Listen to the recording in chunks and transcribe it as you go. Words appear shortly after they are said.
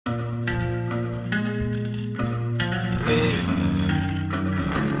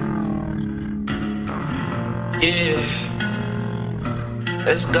Yeah,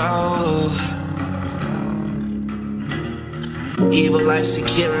 let's go. Evil life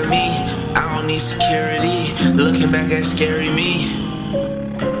securing me, I don't need security. Looking back at scary me,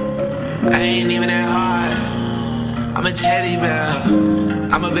 I ain't even that hard. I'm a teddy bear,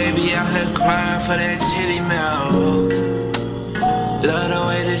 I'm a baby out here crying for that titty milk. Love the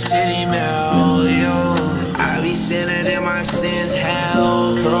way the city melt, yo. I be sinning in my sins,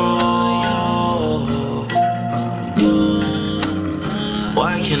 hell, bro.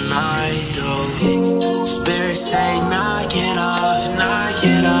 What can I do? Spirit say knock it off, knock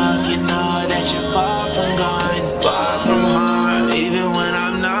it off. You know that you're far from gone, far from harm. Even when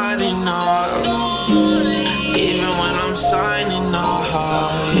I'm not enough, even when I'm signing off,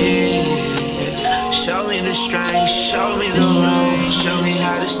 yeah. Show me the strength, show me the road, show me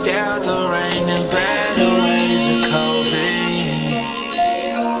how to stay out the rain and better ways of coping.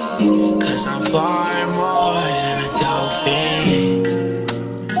 Cause I'm far more than a dolphin.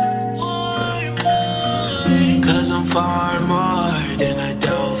 Cause I'm far more than a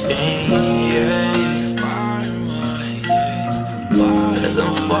dolphin, yeah. Far more, yeah. Cause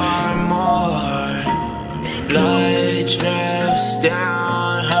I'm far more. Blood drips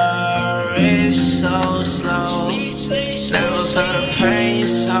down her wrist so slow. Never felt a pain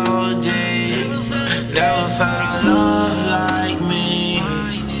so deep. Never felt a love like me.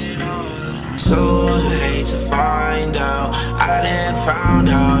 Too late to find out. I done found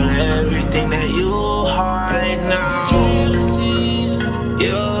out everything that you hide now.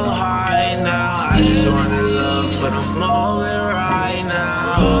 You hide now. I just wanna love for the moment right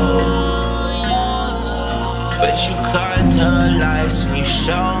now. But you cut the lights and you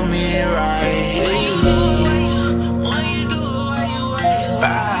show me right.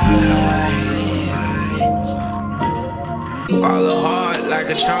 Follow hard like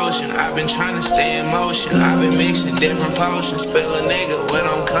a Trojan. I've been trying to stay in motion. I've been mixing different potions. Spill a nigga when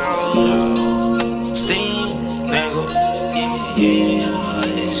I'm cold. Steam, nigga.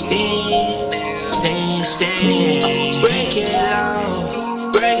 Yeah, steam, nigga. Steam, steam. Break it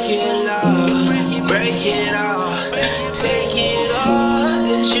off, break it off, break it off. Take it off,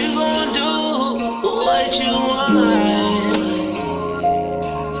 cause you gon' do what you want.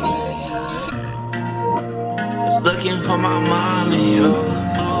 Looking for my mommy, yo.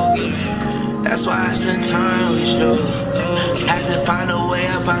 That's why I spend time with you. Had to find a way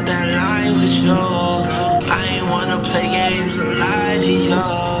about that line with you. I ain't wanna play games and lie to you.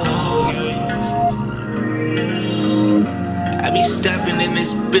 I be stepping in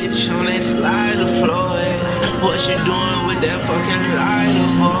this bitch on that slider floor. What you doing with that fucking lighter,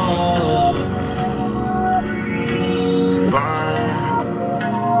 boy? Burn,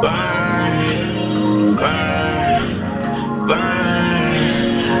 burn, burn.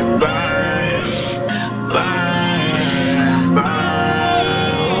 Burn, burn, burn, burn.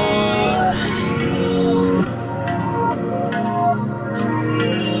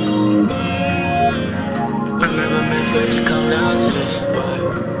 I never meant for it to come down to this, but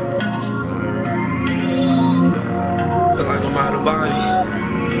feel like I'm out of body.